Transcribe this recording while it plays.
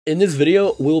In this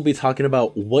video, we will be talking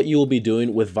about what you will be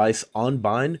doing with Vyse on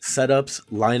bind, setups,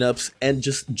 lineups, and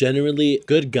just generally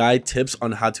good guide tips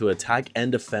on how to attack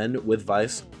and defend with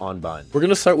Vyse on bind. We're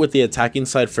going to start with the attacking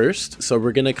side first. So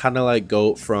we're going to kind of like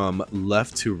go from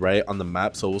left to right on the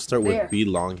map. So we'll start with B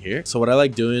long here. So what I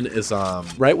like doing is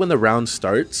right when the round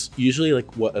starts, usually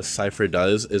like what a Cypher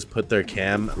does is put their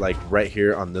cam like right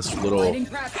here on this little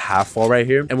half wall right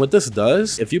here. And what this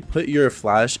does, if you put your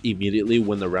flash immediately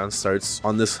when the round starts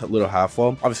on this little half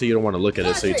wall, obviously you don't want to look at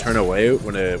it, so you turn away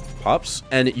when it pops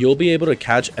and you'll be able to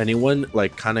catch anyone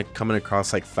like kind of coming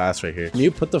across like fast right here. When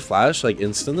you put the flash like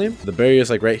instantly, the barrier is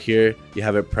like right here, you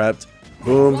have it prepped,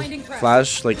 boom,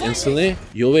 flash like instantly,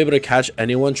 you'll be able to catch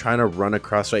anyone trying to run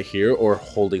across right here or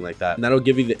holding like that, and that'll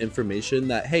give you the information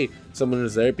that hey, someone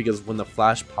is there, because when the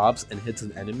flash pops and hits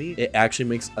an enemy, it actually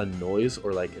makes a noise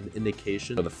or like an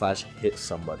indication of the flash hit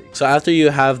somebody. So after you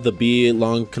have the B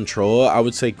long control, I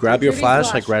would say grab your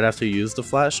flash like right after you use the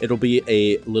flash. It'll be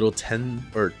a little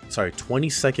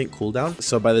 20-second cooldown.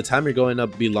 So by the time you're going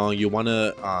up B long, you want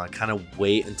to kind of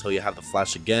wait until you have the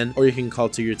flash again, or you can call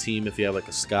to your team if you have like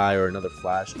a Sky or another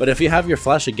flash. But if you have your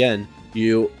flash again,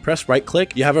 you press right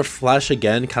click, you have a flash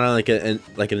again, kind of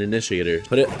like an initiator.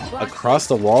 Put it across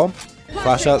the wall,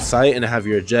 flash out sight, and have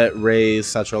your jet, raise,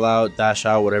 satchel out, dash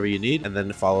out, whatever you need, and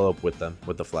then follow up with them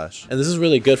with the flash. And this is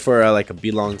really good for like a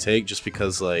B long take, just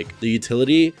because like the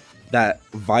utility that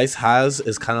Vyse has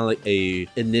is kind of like a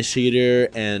initiator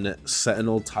and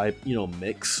sentinel type, you know,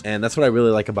 mix, and that's what I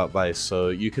really like about Vyse. So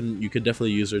you could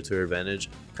definitely use her to her advantage,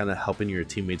 kind of helping your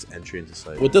teammates entry into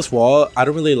site. With this wall, I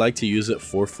don't really like to use it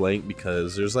for flank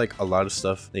because there's like a lot of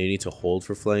stuff that you need to hold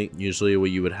for flank. Usually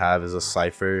what you would have is a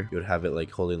Cypher, you would have it like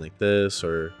holding like this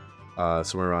or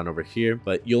somewhere around over here,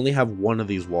 but you only have one of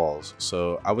these walls.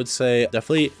 So I would say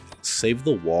definitely save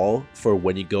the wall for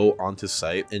when you go onto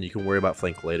site, and you can worry about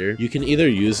flank later. You can either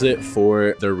use it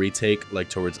for the retake like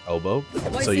towards elbow,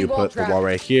 so you put the wall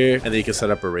right here, and then you can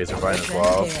set up a razor vine as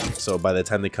well. So by the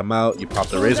time they come out, you pop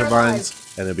the razor vines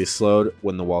and it'll be slowed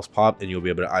when the walls pop, and you'll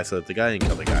be able to isolate the guy and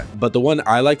kill the guy. But the one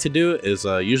I like to do is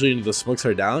usually the smokes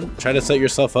are down, try to set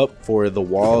yourself up for the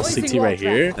wall CT right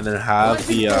here, and then have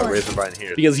the razor vine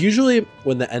here, because usually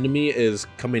when the enemy is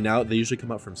coming out, they usually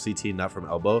come out from CT, not from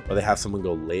elbow, or they have someone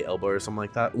go late elbow or something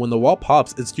like that. When the wall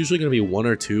pops, it's usually going to be one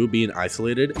or two being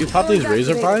isolated. You pop these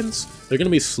razor vines, they're going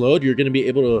to be slowed. You're going to be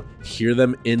able to hear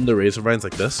them in the razor vines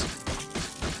like this,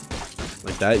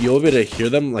 like that. You'll be able to hear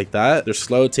them like that. They're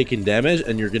slow, taking damage,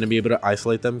 and you're going to be able to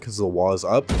isolate them because the wall is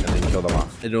up, and then kill them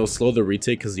off. And it'll slow the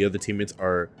retake because the other teammates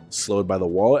are slowed by the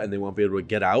wall, and they won't be able to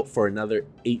get out for another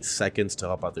 8 seconds to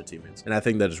help out their teammates. And I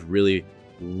think that is really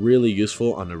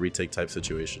useful on a retake type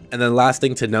situation. And then last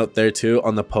thing to note there too,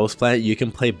 on the post plant, you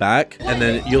can play back, and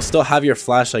then you'll still have your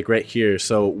flash like right here.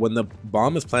 So when the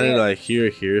bomb is planted like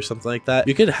here, something like that,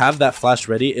 you could have that flash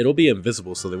ready. It'll be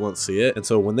invisible, so they won't see it. And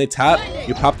so when they tap,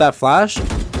 you pop that flash,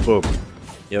 boom.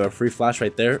 You have a free flash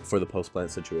right there for the post plant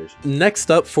situation.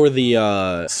 Next up for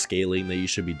the scaling that you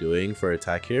should be doing for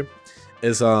attack here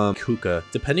is hookah.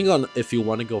 Depending on if you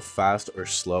want to go fast or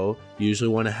slow, you usually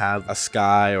want to have a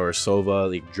Sky or a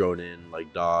Sova like drone in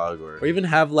like dog, or even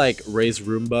have like Raise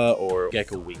Roomba or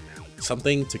Gecko Wingman,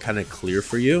 something to kind of clear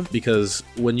for you, because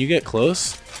when you get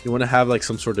close, you want to have like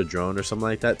some sort of drone or something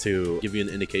like that to give you an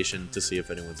indication to see if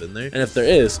anyone's in there. And if there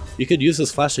is, you could use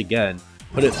this flash again,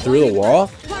 put it through the wall,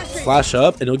 flash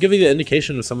up, and it'll give you the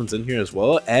indication if someone's in here as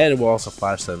well, and it will also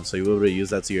flash them, so you'll be able to use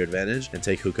that to your advantage and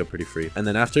take hookah pretty free. And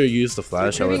then after you use the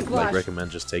flash, I would like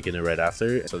recommend just taking it right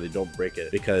after so they don't break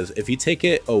it, because if you take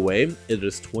it away, it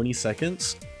is 20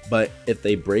 seconds. But if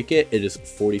they break it, it is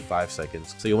 45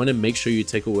 seconds. So you want to make sure you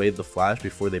take away the flash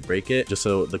before they break it, just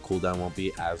so the cooldown won't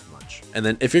be as much. And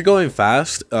then if you're going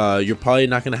fast, you're probably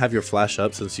not going to have your flash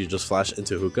up since you just flashed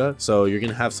into hookah. So you're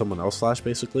going to have someone else flash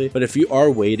basically. But if you are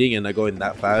waiting and not going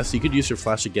that fast, you could use your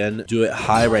flash again, do it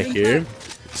high right here.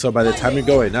 So by the time you're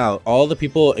going out, all the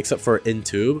people except for in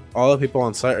tube, all the people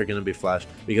on site are going to be flashed,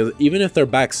 because even if they're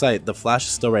back site, the flash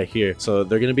is still right here. So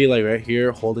they're going to be like right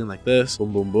here holding like this,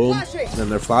 boom, boom, boom. And then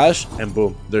they're flash, and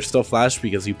boom, they're still flashed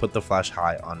because you put the flash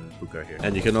high on hookah here.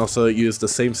 And you can also use the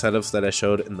same setups that I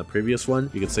showed in the previous one.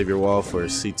 You can save your wall for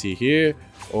CT here,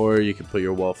 or you can put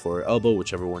your wall for elbow,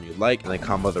 whichever one you like, and then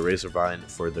combo the razor vine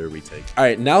for their retake. All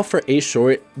right, now for A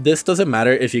short, this doesn't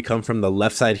matter if you come from the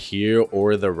left side here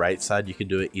or the right side. You can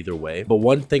do it either way, but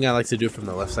one thing I like to do from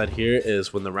the left side here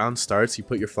is when the round starts, you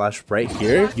put your flash right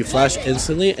here, you flash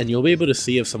instantly, and you'll be able to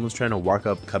see if someone's trying to walk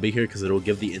up cubby here, because it'll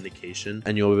give the indication,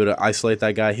 and you'll be able to isolate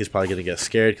that guy. He's probably going to get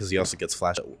scared because he also gets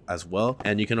flashed as well.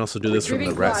 And you can also do this from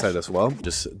the right side as well.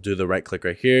 Just do the right click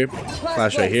right here,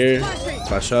 flash right here,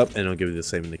 flash up, and it'll give you this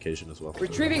same indication as well.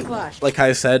 Retrieving flash. Like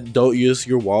I said, don't use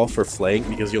your wall for flank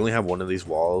because you only have one of these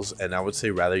walls, and I would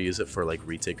say rather use it for like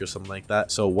retake or something like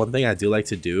that. So one thing I do like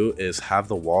to do is have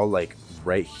the wall like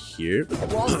right here.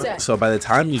 Wall set. So by the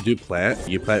time you do plant,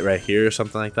 you plant right here or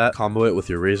something like that, combo it with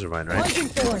your razor vine,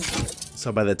 right?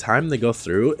 So by the time they go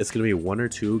through, it's going to be 1 or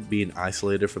 2 being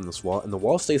isolated from this wall, and the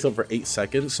wall stays up for 8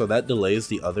 seconds, so that delays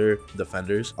the other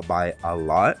defenders by a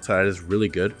lot. So that is really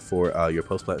good for your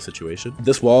post plant situation.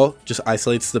 This wall just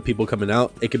isolates the people coming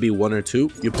out. It could be 1 or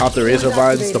 2. You pop the razor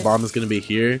vines, the bomb is going to be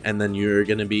here, and then you're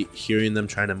going to be hearing them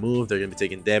trying to move. They're going to be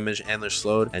taking damage and they're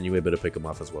slowed, and you're able to pick them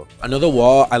off as well. Another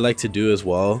wall I like to do as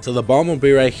well. So the bomb will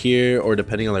be right here, or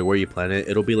depending on like where you plant it,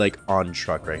 it'll be like on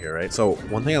truck right here, right? So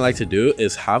one thing I like to do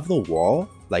is have the wall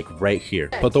like right here.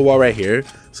 Put the wall right here.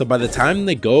 So by the time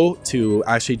they go to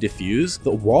actually defuse,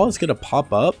 the wall is gonna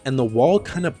pop up and the wall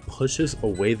kind of pushes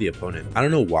away the opponent. I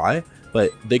don't know why,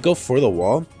 but they go for the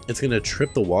wall. It's gonna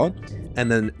trip the wall,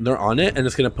 and then they're on it, and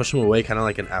it's gonna push them away, kind of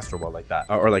like an Astro wall like that,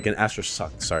 or like an Astro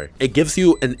suck. Sorry. It gives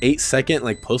you an 8-second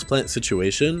like post plant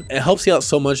situation. It helps you out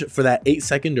so much for that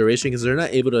 8-second duration because they're not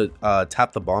able to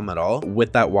tap the bomb at all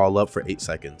with that wall up for 8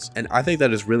 seconds. And I think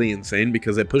that is really insane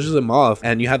because it pushes them off,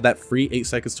 and you have that free 8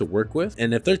 seconds to work with.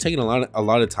 And if they're taking a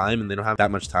lot of time and they don't have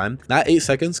that much time, that 8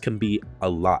 seconds can be a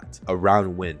lot, a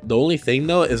round win. The only thing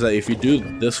though is that if you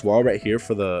do this wall right here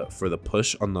for the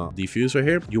push on the defuse right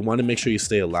here, you want to make sure you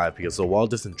stay alive because the wall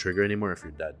doesn't trigger anymore if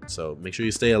you're dead. So make sure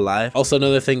you stay alive. Also,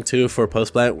 another thing too for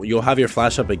post plant, you'll have your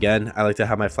flash up again. I like to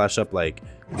have my flash up like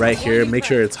right here. Make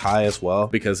sure it's high as well,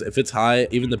 because if it's high,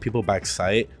 even the people back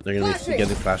sight, they're gonna be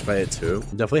getting flashed by it too.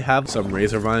 Definitely have some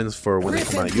razor vines for when they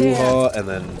come out U-Haul, and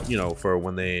then, you know, for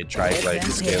when they try like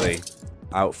scaling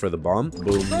out for the bomb.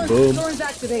 Boom, boom.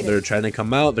 They're trying to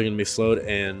come out, they're gonna be slowed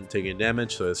and taking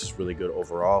damage, so it's just really good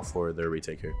overall for their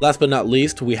retake here. Last but not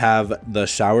least, we have the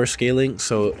shower scaling.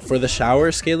 So for the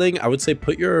shower scaling, I would say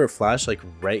put your flash like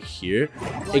right here.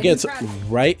 It gets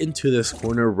right into this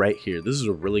corner right here. This is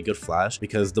a really good flash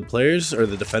because the players or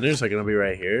the defenders are gonna be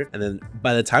right here, and then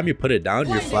by the time you put it down,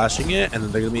 you're flashing it, and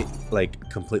then they're gonna be like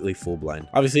completely full blind.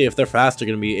 Obviously, if they're fast, they're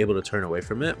gonna be able to turn away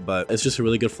from it, but it's just a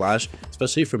really good flash,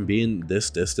 especially from being this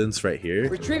distance right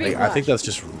here. Like, I think that's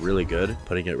just really good,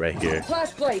 putting it right here.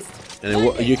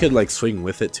 And you could like swing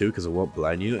with it too, because it won't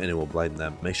blind you and it will blind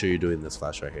them. Make sure you're doing this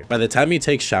flash right here. By the time you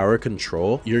take shower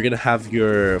control, you're gonna have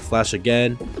your flash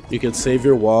again. You can save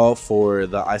your wall for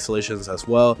the isolations as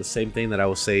well. The same thing that I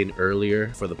was saying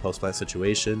earlier for the post plant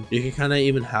situation. You can kind of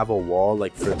even have a wall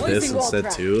like for this instead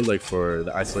too, like for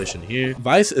the isolation here.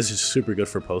 Vyse is just super good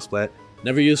for post plant.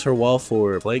 Never use her wall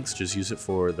for flanks, just use it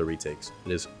for the retakes.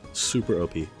 It is super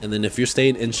OP. And then if you're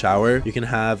staying in shower, you can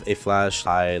have a flash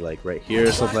high like right here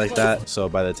or something like that. So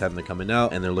by the time they're coming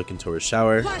out and they're looking towards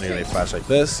shower, they're gonna flash like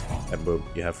this, and boom,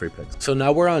 you have free picks. So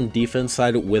now we're on defense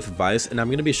side with Vyse, and I'm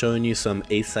gonna be showing you some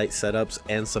A site setups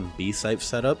and some B site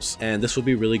setups. And this will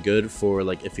be really good for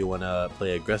like if you wanna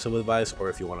play aggressive with Vyse, or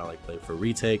if you wanna like play for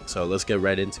retake. So let's get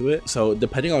right into it. So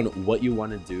depending on what you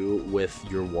wanna do with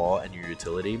your wall and your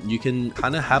utility, you can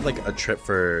kind of have like a trip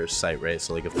for sight, right?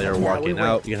 So like if they're walking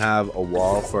out, you can have a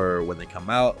wall for when they come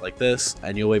out like this,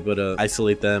 and you'll be able to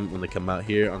isolate them when they come out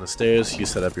here on the stairs. You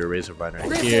set up your razor vine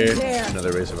right here,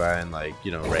 another razor vine like,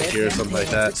 you know, right here or something like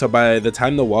that. So by the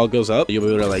time the wall goes up, you'll be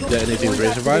able to like detonate these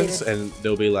razor vines, and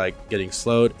they'll be like getting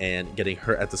slowed and getting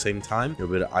hurt at the same time. You'll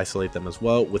be able to isolate them as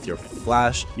well with your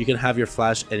flash. You can have your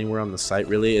flash anywhere on the site,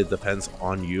 really. It depends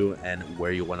on you and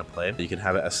where you want to play. You can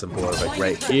have it as simple as like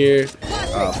right here,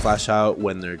 flash out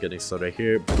when they're getting slowed right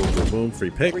here, boom boom boom,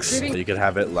 free picks. You could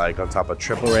have it like on top of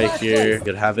triple right here. You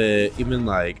could have it even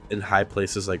like in high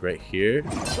places like right here.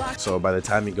 So by the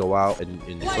time you go out and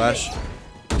you flash,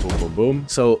 boom boom boom.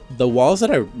 So the walls that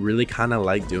I really kind of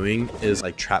like doing is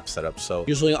like trap setup. So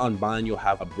usually on bind you'll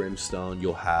have a brimstone,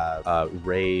 you'll have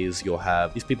raise, you'll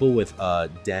have these people with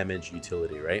damage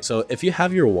utility, right? So if you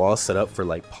have your wall set up for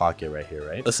like pocket right here,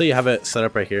 right? Let's say you have it set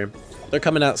up right here, they're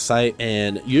coming out sight,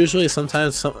 and usually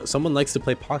sometimes someone likes to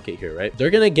play pocket here, right? They're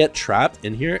gonna get trapped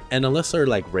in here, and unless they're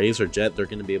like raise or jet, they're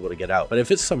gonna be able to get out. But if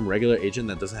it's some regular agent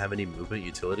that doesn't have any movement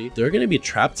utility, they're gonna be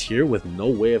trapped here with no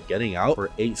way of getting out for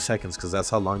 8 seconds, because that's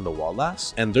how long the wall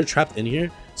lasts, and they're trapped in here.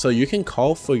 So you can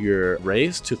call for your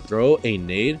raise to throw a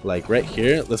nade like right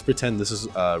here. Let's pretend this is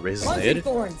Raise's nade.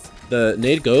 The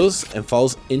nade goes and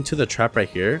falls into the trap right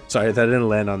here. Sorry, that didn't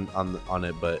land on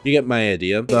it, but you get my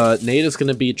idea. The nade is going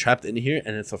to be trapped in here,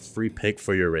 and it's a free pick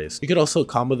for your raise. You could also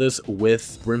combo this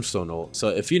with brimstone ult. So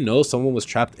if you know someone was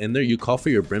trapped in there, you call for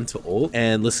your brim to ult,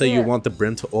 and let's say you want the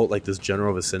brim to ult like this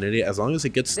general vicinity. As long as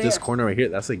it gets this corner right here,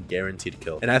 that's a guaranteed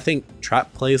kill. And I think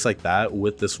trap plays like that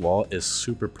with this wall is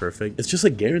super perfect. It's just a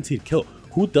guaranteed kill.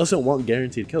 Who doesn't want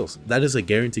guaranteed kills? That is a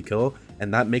guaranteed kill,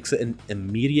 and that makes it an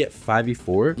immediate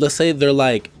 5v4. Let's say they're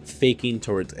like faking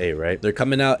towards A, right? They're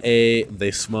coming out A,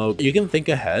 they smoke. You can think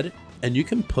ahead and you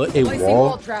can put a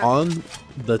wall on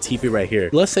the TP right here.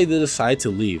 Let's say they decide to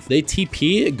leave. They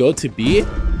TP, go to B,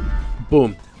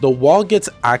 boom. The wall gets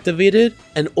activated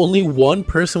and only one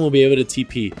person will be able to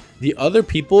TP. The other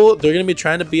people, they're going to be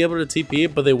trying to be able to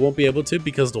TP, but they won't be able to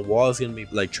because the wall is going to be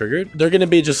like triggered. They're going to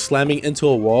be just slamming into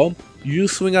a wall. You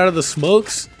swing out of the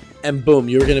smokes and boom,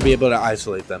 you're going to be able to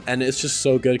isolate them. And it's just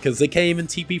so good because they can't even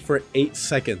TP for 8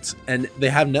 seconds and they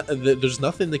have there's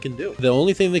nothing they can do. The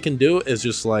only thing they can do is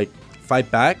just like fight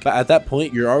back, but at that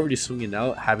point you're already swinging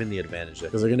out, having the advantage there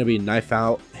because they're going to be knife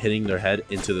out, hitting their head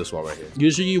into this wall right here.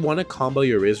 Usually you want to combo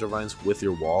your razor vines with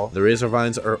your wall. The razor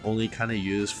vines are only kind of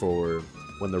used for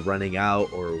when they're running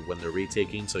out or when they're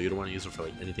retaking, so you don't want to use them for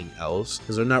like anything else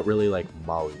because they're not really like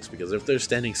mollies, because if they're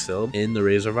standing still in the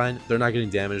razor vine, they're not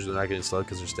getting damaged, they're not getting slowed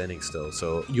because they're standing still.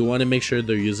 So you want to make sure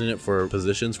they're using it for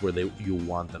positions where you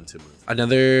want them to move.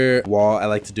 Another wall I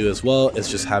like to do as well is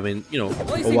just having, you know,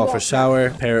 a wall for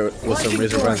shower, pair it with some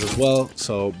razor vines as well,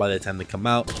 so by the time they come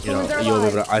out, you know, you'll be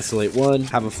able to isolate one,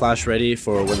 have a flash ready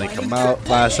for when they come out,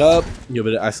 flash up, you'll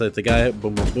be able to isolate the guy,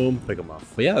 boom boom boom, pick them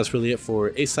off. But yeah, that's really it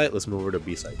for A site. Let's move over to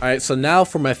B site. All right, so now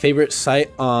for my favorite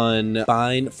site on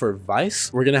Vine for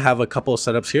Vyse, we're gonna have a couple of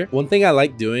setups here. One thing I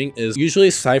like doing is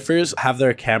usually ciphers have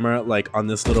their camera like on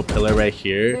this little pillar right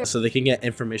here so they can get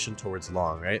information towards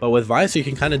long, right? But with Vyse, you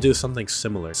can kind of do something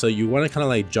similar. So you want to kind of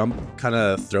like jump, kind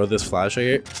of throw this flash right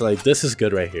here. So like this is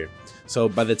good right here. So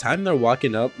by the time they're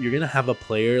walking up, you're going to have a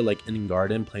player like in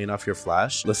garden playing off your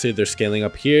flash. Let's say they're scaling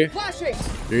up here.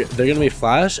 They're going to be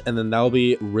flash, and then that will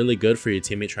be really good for your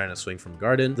teammate trying to swing from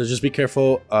garden. So just be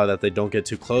careful that they don't get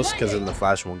too close because then the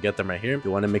flash won't get them right here.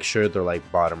 You want to make sure they're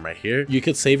like bottom right here. You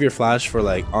could save your flash for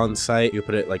like on site. You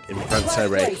put it like in front side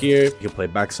right here. You can play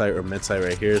back side or mid side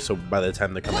right here. So by the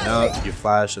time they're coming out, you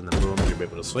flash and then boom, you're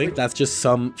able to swing. That's just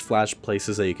some flash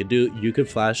places that you could do. You could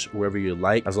flash wherever you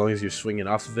like as long as you're swinging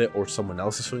off of it or someone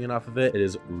else is swinging off of it. It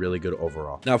is really good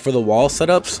overall. Now for the wall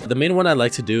setups, the main one I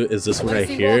like to do is this one right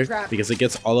here because it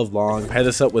gets all of long. Pair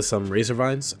this up with some razor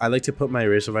vines. I like to put my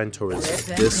razor vine towards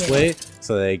this way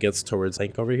so that it gets towards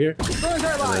tank over here, and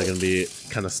they're gonna be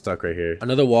kind of stuck right here.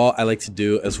 Another wall I like to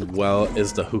do as well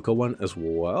is the hookah one as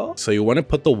well. So you want to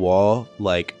put the wall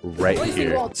like right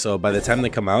here, so by the time they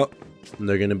come out,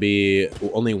 they're going to be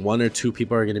only 1 or 2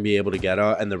 people are going to be able to get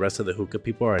out, and the rest of the hookah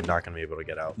people are not going to be able to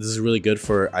get out. This is really good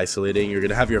for isolating. You're going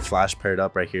to have your flash paired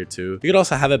up right here too. You could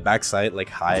also have it backside like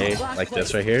high like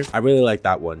this right here. I really like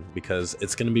that one because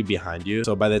it's going to be behind you.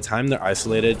 So by the time they're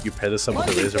isolated, you pair this up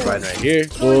with the razor vine right here.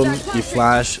 Boom, you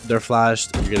flash, they're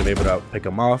flashed. You're going to be able to pick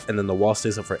them off, and then the wall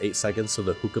stays up for 8 seconds. So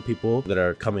the hookah people that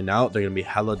are coming out, they're going to be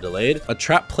hella delayed. A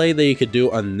trap play that you could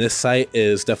do on this site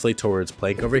is definitely towards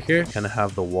plank over here. Kind of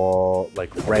have the wall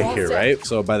like right here, right?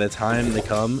 So by the time they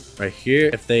come right here,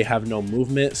 if they have no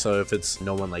movement, so if it's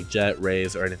no one like Jet,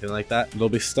 Raze, or anything like that, they'll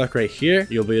be stuck right here.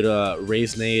 You'll be able to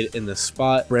raise nade in this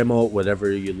spot, Bramble,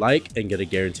 whatever you like, and get a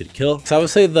guaranteed kill. So I would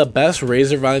say the best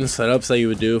razor vine setups that you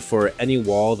would do for any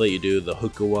wall that you do, the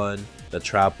hookah one, the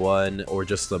trap one, or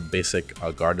just the basic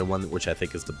garden one, which I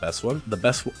think is the best one. The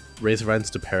best razor vines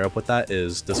to pair up with that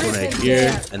is this one right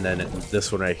here, and then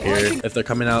this one right here. If they're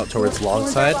coming out towards long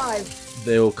side,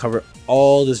 they will cover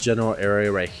all this general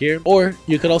area right here. Or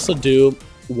you could also do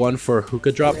one for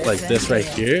hookah drop like this right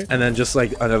here, and then just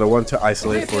like another one to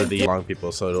isolate for the long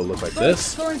people, so it'll look like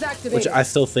this, which I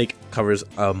still think covers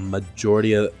a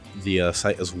majority of the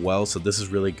site as well. So this is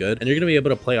really good, and you're gonna be able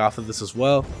to play off of this as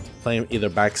well, playing either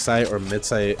back side or mid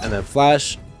side, and then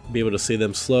flash, be able to see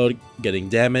them slowed, getting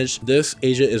damaged. This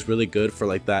agent is really good for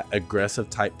like that aggressive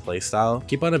type playstyle.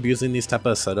 Keep on abusing these type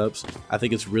of setups. I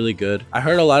think it's really good. I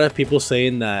heard a lot of people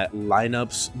saying that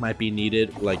lineups might be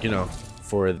needed, like, you know,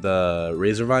 for the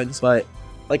razor vines, but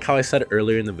like how I said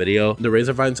earlier in the video, the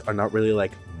razor vines are not really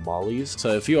like mollies. So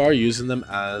if you are using them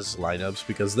as lineups,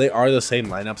 because they are the same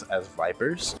lineups as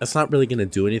Vipers, it's not really going to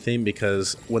do anything,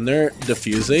 because when they're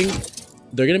diffusing,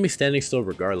 they're going to be standing still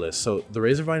regardless. So the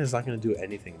razor vine is not going to do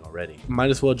anything already. Might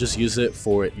as well just use it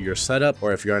for your setup,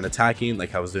 or if you're on attacking,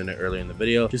 like I was doing it earlier in the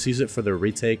video, just use it for the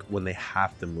retake when they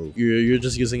have to move. You're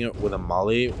just using it with a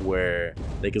molly where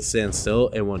they can stand still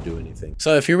and won't do anything.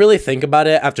 So if you really think about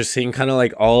it, after seeing kind of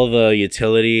like all the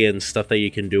utility and stuff that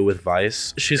you can do with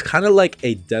Vyse, she's kind of like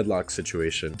a Deadlock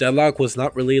situation. Deadlock was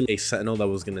not really a sentinel that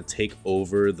was going to take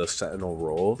over the sentinel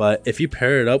role, but if you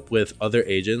pair it up with other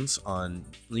agents on,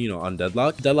 you know, on Deadlock,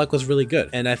 Deadlock was really good.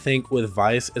 And I think with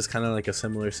Vyse, it's kind of like a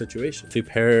similar situation. If you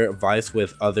pair Vyse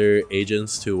with other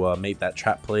agents to make that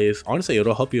trap plays, honestly,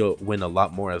 it'll help you win a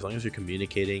lot more as long as you're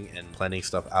communicating and planning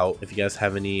stuff out. If you guys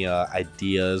have any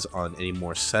ideas on any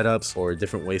more setups or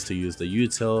different ways to use the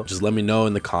util, just let me know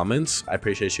in the comments. I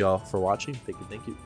appreciate y'all for watching. Thank you.